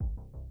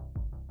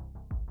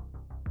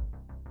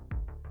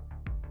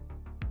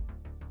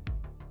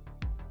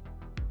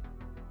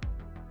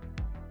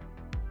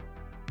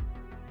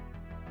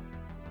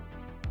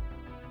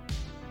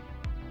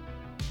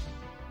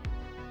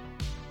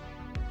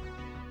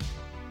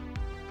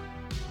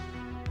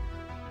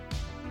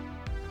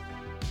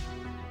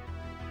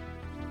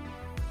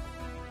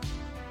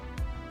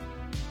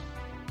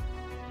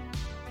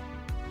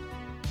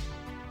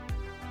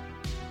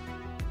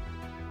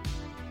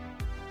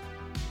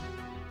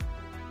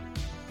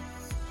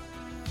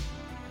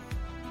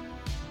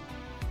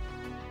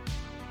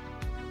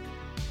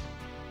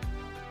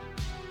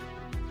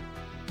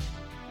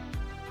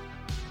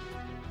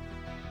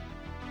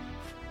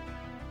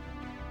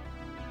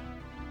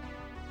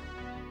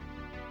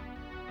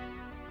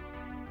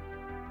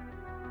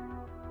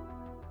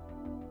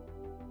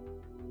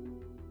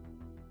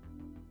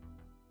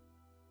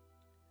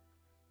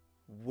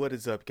What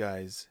is up,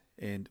 guys,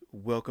 and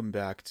welcome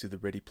back to the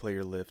Ready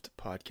Player Lift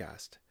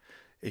podcast,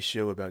 a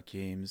show about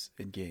games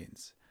and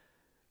gains.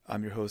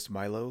 I'm your host,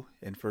 Milo,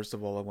 and first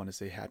of all, I want to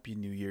say Happy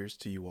New Year's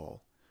to you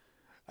all.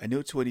 I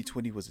know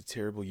 2020 was a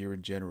terrible year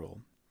in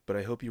general, but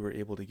I hope you were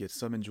able to get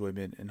some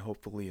enjoyment and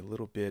hopefully a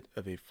little bit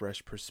of a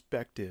fresh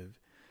perspective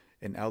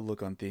and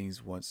outlook on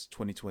things once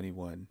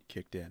 2021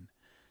 kicked in.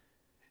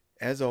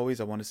 As always,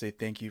 I want to say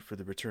thank you for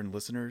the return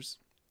listeners,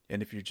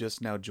 and if you're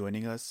just now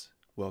joining us,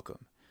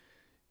 welcome.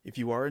 If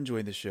you are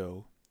enjoying the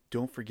show,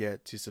 don't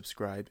forget to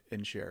subscribe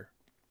and share.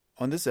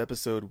 On this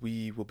episode,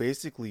 we will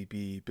basically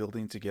be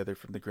building together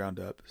from the ground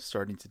up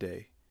starting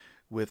today.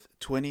 With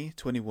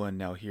 2021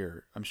 now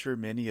here, I'm sure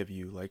many of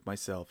you, like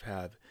myself,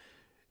 have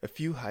a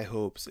few high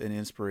hopes and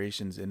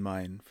inspirations in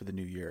mind for the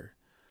new year.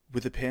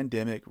 With the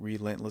pandemic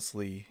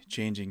relentlessly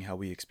changing how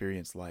we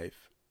experience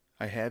life,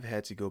 I have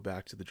had to go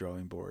back to the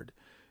drawing board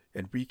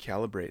and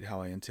recalibrate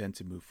how I intend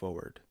to move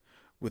forward.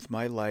 With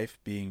my life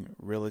being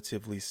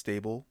relatively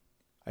stable,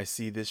 I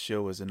see this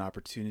show as an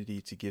opportunity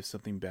to give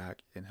something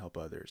back and help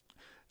others.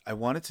 I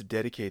wanted to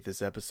dedicate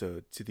this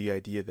episode to the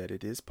idea that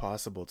it is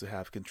possible to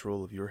have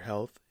control of your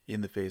health in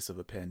the face of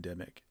a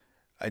pandemic.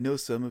 I know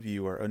some of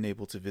you are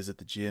unable to visit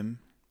the gym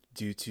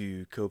due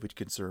to COVID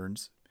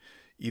concerns,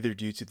 either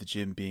due to the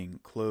gym being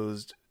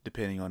closed,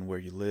 depending on where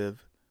you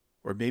live,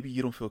 or maybe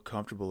you don't feel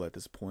comfortable at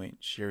this point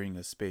sharing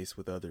a space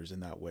with others in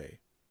that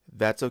way.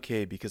 That's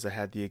okay because I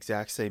had the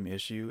exact same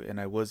issue and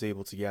I was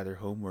able to gather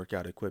home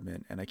workout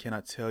equipment, and I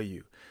cannot tell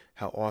you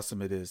how awesome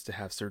it is to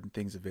have certain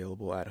things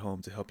available at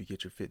home to help you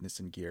get your fitness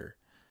in gear.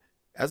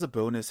 As a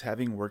bonus,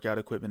 having workout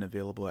equipment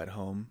available at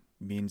home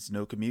means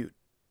no commute.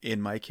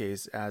 In my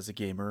case, as a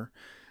gamer,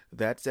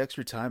 that's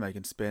extra time I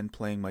can spend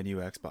playing my new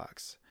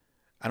Xbox.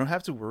 I don't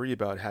have to worry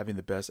about having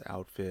the best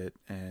outfit,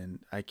 and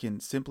I can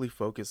simply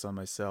focus on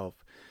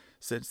myself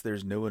since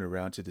there's no one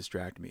around to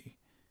distract me.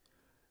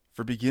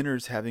 For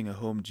beginners, having a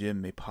home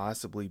gym may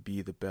possibly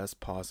be the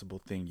best possible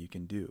thing you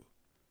can do.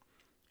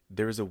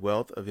 There is a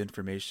wealth of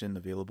information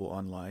available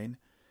online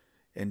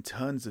and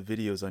tons of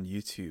videos on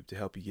YouTube to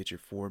help you get your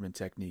form and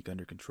technique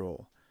under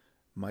control.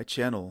 My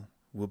channel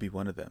will be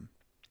one of them.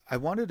 I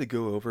wanted to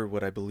go over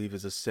what I believe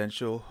is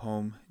essential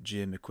home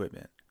gym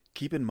equipment.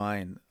 Keep in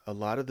mind, a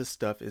lot of this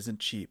stuff isn't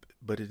cheap,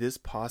 but it is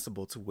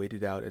possible to wait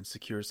it out and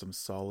secure some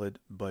solid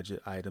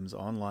budget items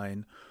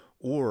online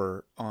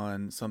or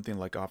on something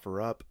like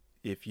OfferUp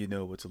if you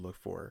know what to look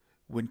for.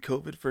 When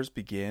COVID first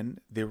began,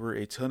 there were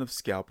a ton of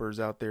scalpers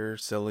out there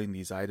selling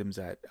these items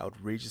at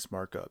outrageous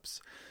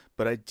markups,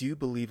 but I do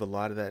believe a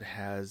lot of that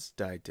has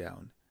died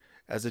down.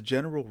 As a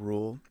general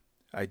rule,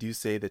 I do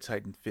say that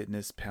Titan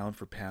Fitness pound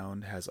for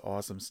pound has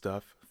awesome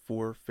stuff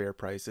for fair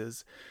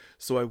prices,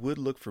 so I would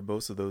look for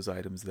most of those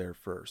items there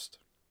first.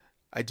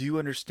 I do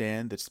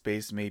understand that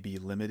space may be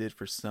limited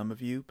for some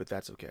of you, but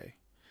that's okay.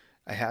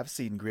 I have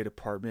seen great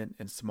apartment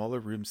and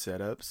smaller room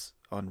setups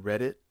on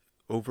Reddit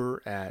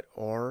over at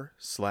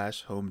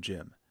r/home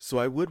gym. So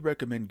I would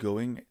recommend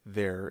going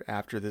there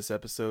after this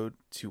episode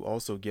to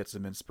also get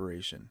some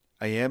inspiration.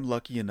 I am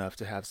lucky enough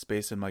to have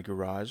space in my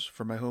garage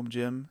for my home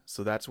gym,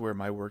 so that's where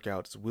my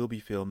workouts will be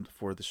filmed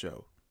for the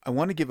show. I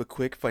want to give a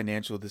quick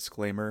financial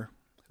disclaimer.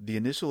 The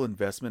initial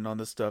investment on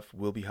this stuff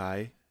will be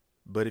high,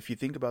 but if you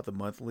think about the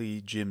monthly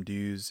gym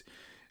dues,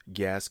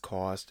 gas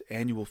cost,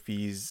 annual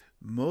fees,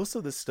 most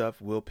of this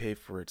stuff will pay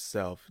for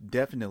itself,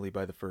 definitely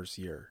by the first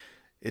year.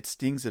 It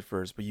stings at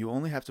first, but you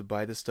only have to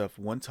buy this stuff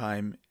one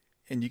time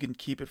and you can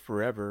keep it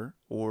forever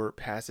or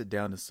pass it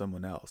down to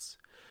someone else.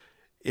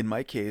 In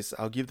my case,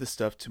 I'll give this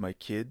stuff to my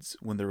kids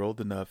when they're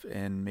old enough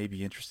and may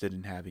be interested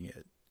in having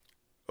it.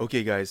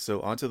 Okay guys, so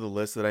onto the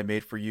list that I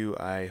made for you.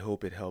 I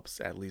hope it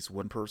helps at least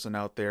one person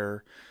out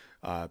there.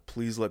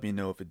 Please let me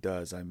know if it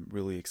does. I'm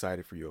really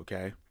excited for you,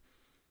 okay?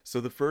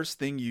 So the first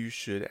thing you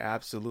should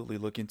absolutely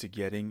look into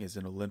getting is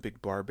an Olympic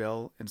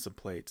barbell and some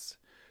plates.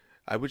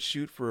 I would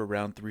shoot for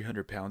around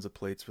 300 pounds of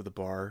plates for the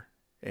bar,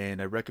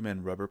 and I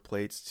recommend rubber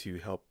plates to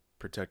help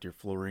protect your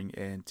flooring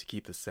and to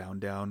keep the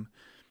sound down.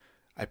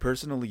 I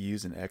personally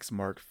use an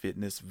Xmark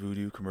Fitness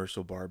Voodoo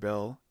commercial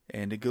barbell,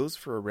 and it goes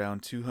for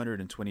around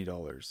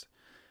 $220.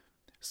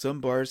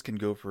 Some bars can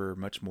go for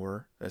much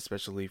more,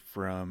 especially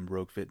from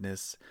Rogue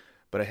Fitness,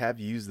 but I have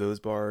used those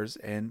bars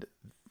and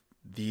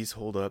these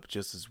hold up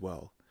just as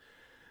well.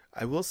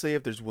 I will say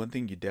if there's one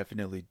thing you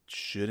definitely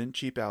shouldn't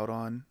cheap out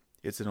on,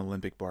 it's an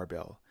Olympic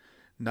barbell.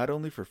 Not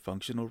only for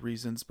functional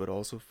reasons, but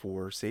also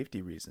for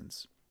safety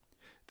reasons.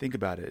 Think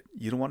about it.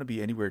 You don't want to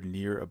be anywhere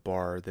near a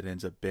bar that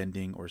ends up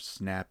bending or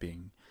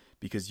snapping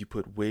because you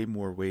put way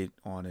more weight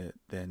on it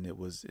than it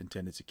was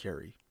intended to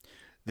carry.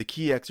 The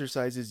key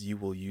exercises you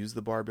will use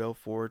the barbell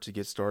for to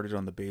get started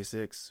on the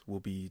basics will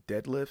be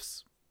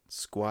deadlifts,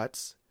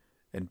 squats,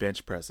 and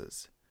bench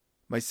presses.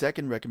 My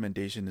second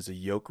recommendation is a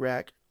yoke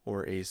rack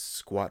or a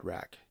squat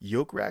rack.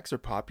 Yoke racks are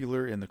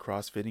popular in the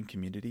CrossFitting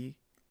community,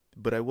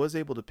 but I was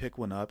able to pick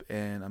one up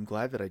and I'm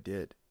glad that I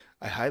did.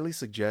 I highly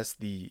suggest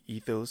the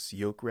Ethos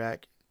yoke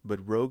rack,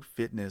 but Rogue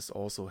Fitness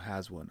also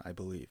has one, I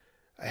believe.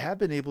 I have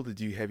been able to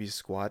do heavy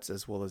squats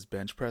as well as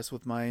bench press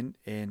with mine,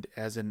 and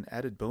as an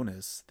added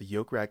bonus, the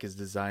yoke rack is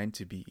designed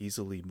to be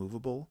easily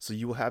movable, so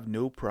you will have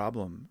no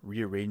problem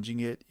rearranging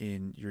it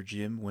in your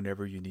gym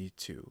whenever you need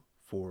to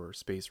for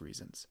space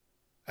reasons.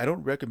 I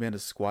don't recommend a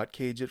squat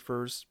cage at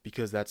first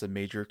because that's a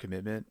major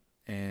commitment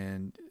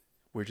and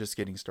we're just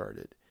getting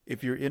started.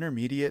 If you're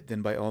intermediate,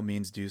 then by all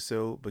means do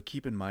so, but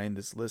keep in mind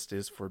this list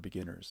is for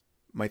beginners.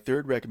 My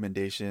third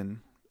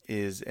recommendation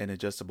is an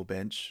adjustable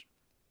bench.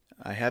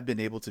 I have been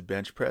able to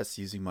bench press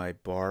using my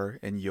bar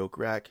and yoke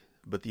rack,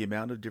 but the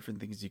amount of different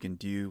things you can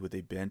do with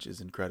a bench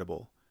is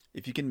incredible.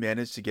 If you can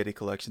manage to get a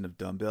collection of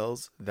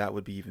dumbbells, that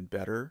would be even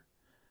better.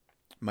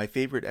 My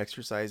favorite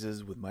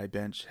exercises with my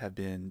bench have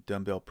been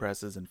dumbbell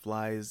presses and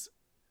flies,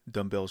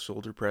 dumbbell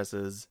shoulder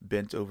presses,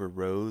 bent over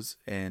rows,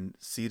 and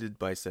seated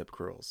bicep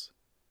curls.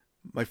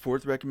 My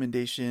fourth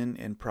recommendation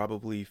and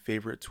probably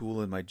favorite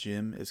tool in my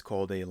gym is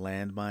called a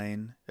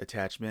landmine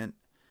attachment.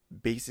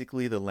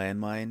 Basically, the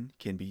landmine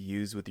can be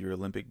used with your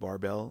Olympic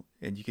barbell,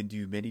 and you can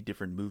do many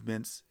different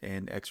movements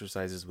and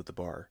exercises with the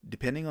bar.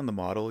 Depending on the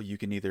model, you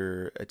can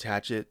either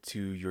attach it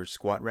to your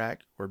squat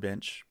rack or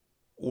bench,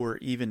 or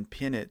even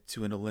pin it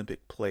to an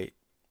Olympic plate.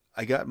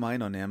 I got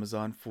mine on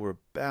Amazon for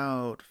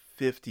about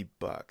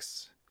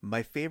 $50.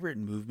 My favorite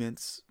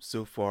movements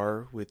so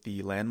far with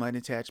the landmine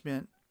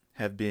attachment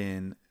have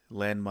been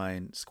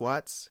landmine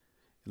squats,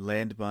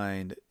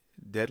 landmine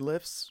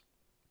deadlifts,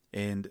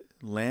 and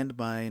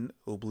landmine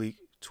oblique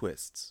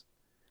twists.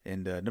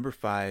 And number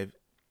 5,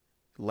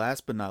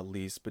 last but not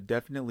least, but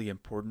definitely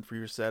important for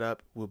your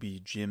setup, will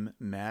be gym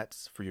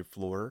mats for your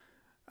floor.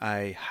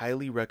 I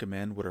highly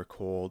recommend what are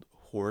called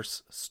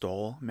horse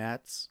stall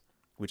mats,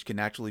 which can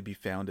actually be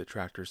found at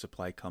Tractor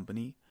Supply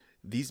Company.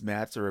 These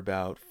mats are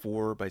about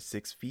 4 by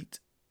 6 feet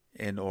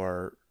and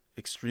are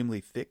extremely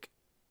thick.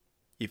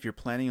 If you're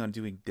planning on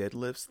doing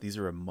deadlifts, these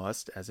are a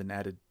must as an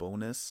added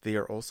bonus. They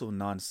are also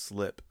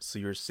non-slip, so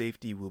your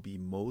safety will be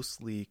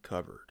mostly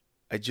covered.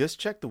 I just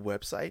checked the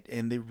website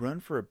and they run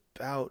for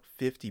about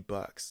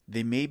 $50.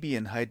 They may be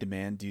in high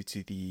demand due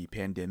to the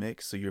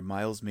pandemic, so your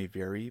miles may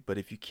vary, but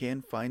if you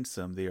can find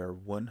some, they are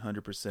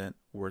 100%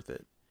 worth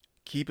it.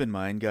 Keep in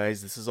mind,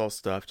 guys, this is all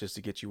stuff just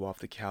to get you off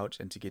the couch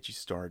and to get you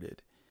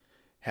started.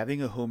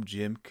 Having a home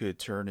gym could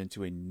turn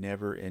into a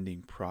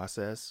never-ending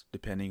process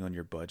depending on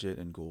your budget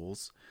and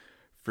goals.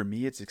 For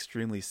me, it's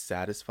extremely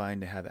satisfying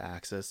to have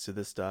access to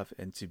this stuff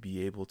and to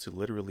be able to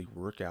literally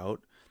work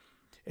out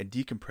and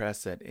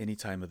decompress at any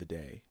time of the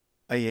day.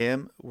 I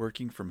am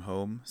working from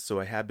home, so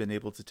I have been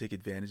able to take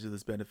advantage of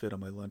this benefit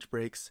on my lunch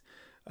breaks.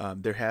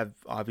 There have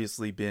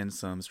obviously been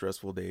some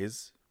stressful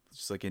days,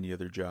 just like any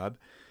other job,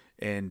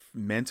 and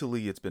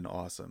mentally it's been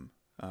awesome.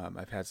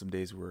 I've had some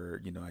days where,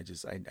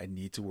 I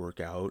need to work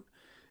out.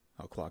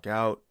 I'll clock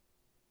out,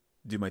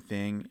 do my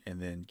thing, and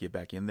then get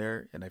back in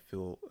there, and I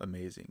feel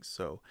amazing.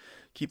 So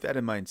keep that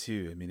in mind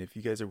too. I mean, if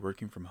you guys are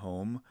working from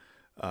home,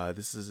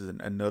 this is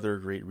another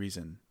great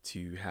reason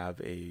to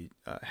have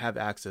have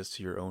access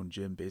to your own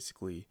gym,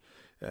 basically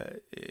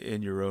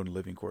in your own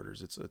living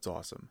quarters. It's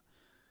awesome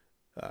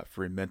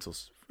from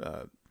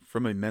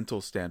a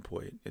mental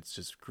standpoint. It's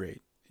just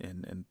great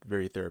and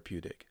very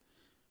therapeutic.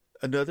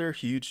 Another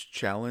huge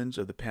challenge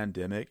of the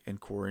pandemic and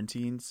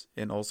quarantines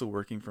and also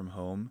working from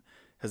home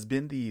has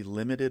been the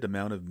limited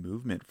amount of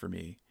movement for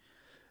me.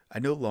 I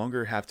no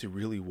longer have to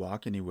really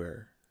walk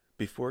anywhere.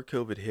 Before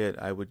COVID hit,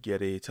 I would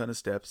get a ton of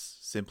steps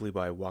simply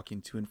by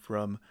walking to and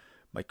from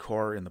my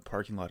car in the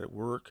parking lot at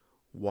work,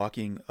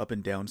 walking up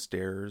and down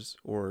stairs,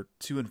 or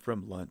to and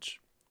from lunch.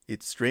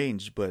 It's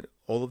strange, but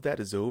all of that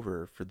is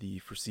over for the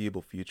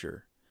foreseeable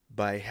future.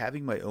 By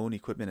having my own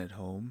equipment at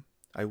home,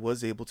 I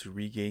was able to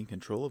regain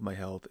control of my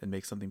health and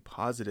make something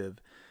positive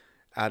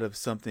out of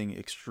something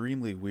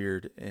extremely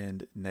weird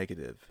and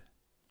negative.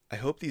 I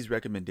hope these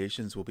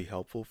recommendations will be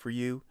helpful for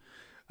you.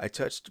 I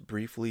touched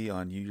briefly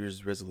on New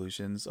Year's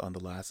resolutions on the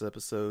last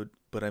episode,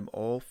 but I'm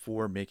all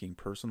for making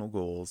personal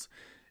goals,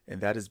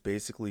 and that is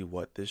basically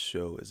what this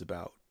show is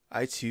about.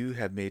 I too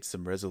have made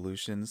some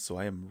resolutions, so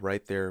I am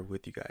right there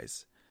with you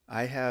guys.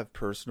 I have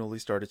personally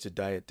started to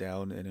diet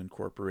down and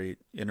incorporate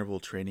interval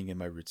training in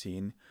my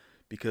routine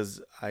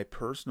because I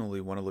personally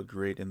want to look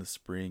great in the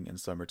spring and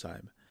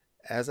summertime.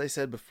 As I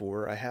said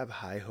before, I have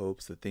high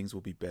hopes that things will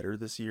be better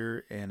this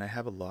year, and I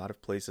have a lot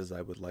of places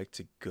I would like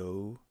to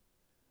go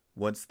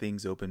once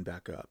things open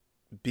back up.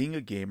 Being a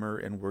gamer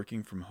and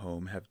working from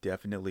home have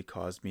definitely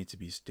caused me to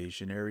be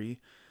stationary,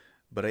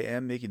 but I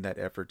am making that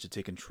effort to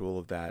take control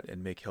of that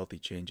and make healthy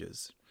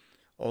changes.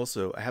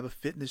 Also, I have a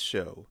fitness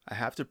show. I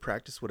have to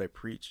practice what I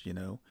preach,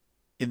 In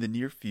the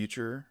near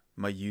future,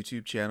 my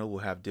YouTube channel will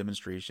have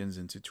demonstrations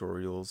and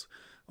tutorials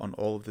on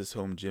all of this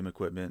home gym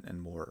equipment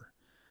and more.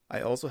 I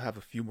also have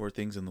a few more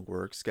things in the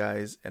works,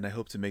 guys, and I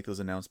hope to make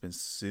those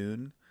announcements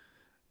soon,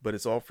 but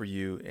it's all for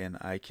you and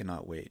I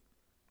cannot wait.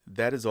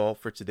 That is all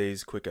for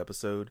today's quick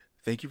episode.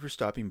 Thank you for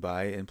stopping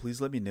by, and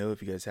please let me know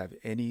if you guys have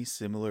any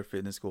similar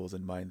fitness goals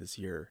in mind this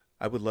year.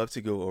 I would love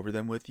to go over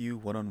them with you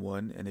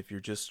one-on-one, and if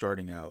you're just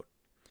starting out.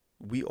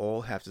 We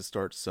all have to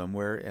start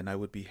somewhere, and I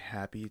would be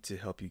happy to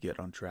help you get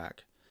on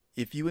track.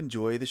 If you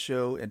enjoy the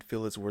show and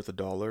feel it's worth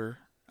 $1,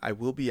 I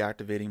will be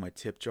activating my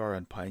tip jar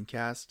on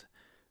Pinecast.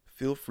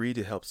 Feel free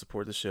to help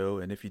support the show,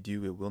 and if you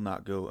do, it will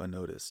not go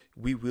unnoticed.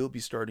 We will be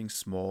starting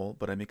small,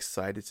 but I'm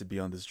excited to be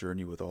on this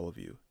journey with all of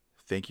you.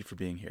 Thank you for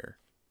being here.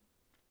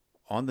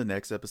 On the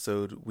next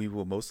episode, we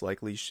will most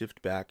likely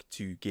shift back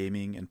to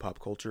gaming and pop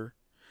culture.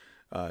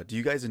 Do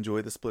you guys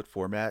enjoy the split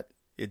format?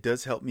 It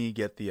does help me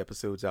get the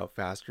episodes out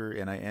faster,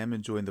 and I am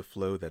enjoying the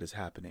flow that is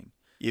happening.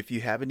 If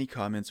you have any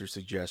comments or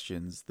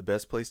suggestions, the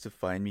best place to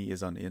find me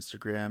is on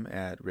Instagram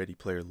at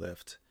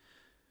ReadyPlayerLift.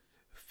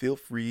 Feel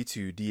free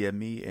to DM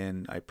me,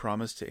 and I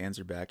promise to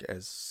answer back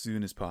as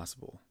soon as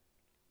possible.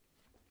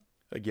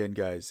 Again,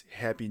 guys,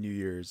 Happy New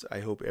Year's.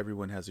 I hope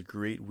everyone has a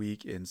great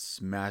week and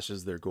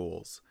smashes their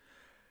goals.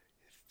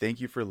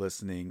 Thank you for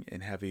listening,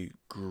 and have a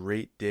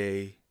great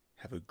day.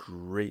 Have a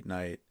great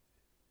night.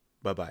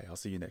 Bye-bye. I'll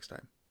see you next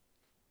time.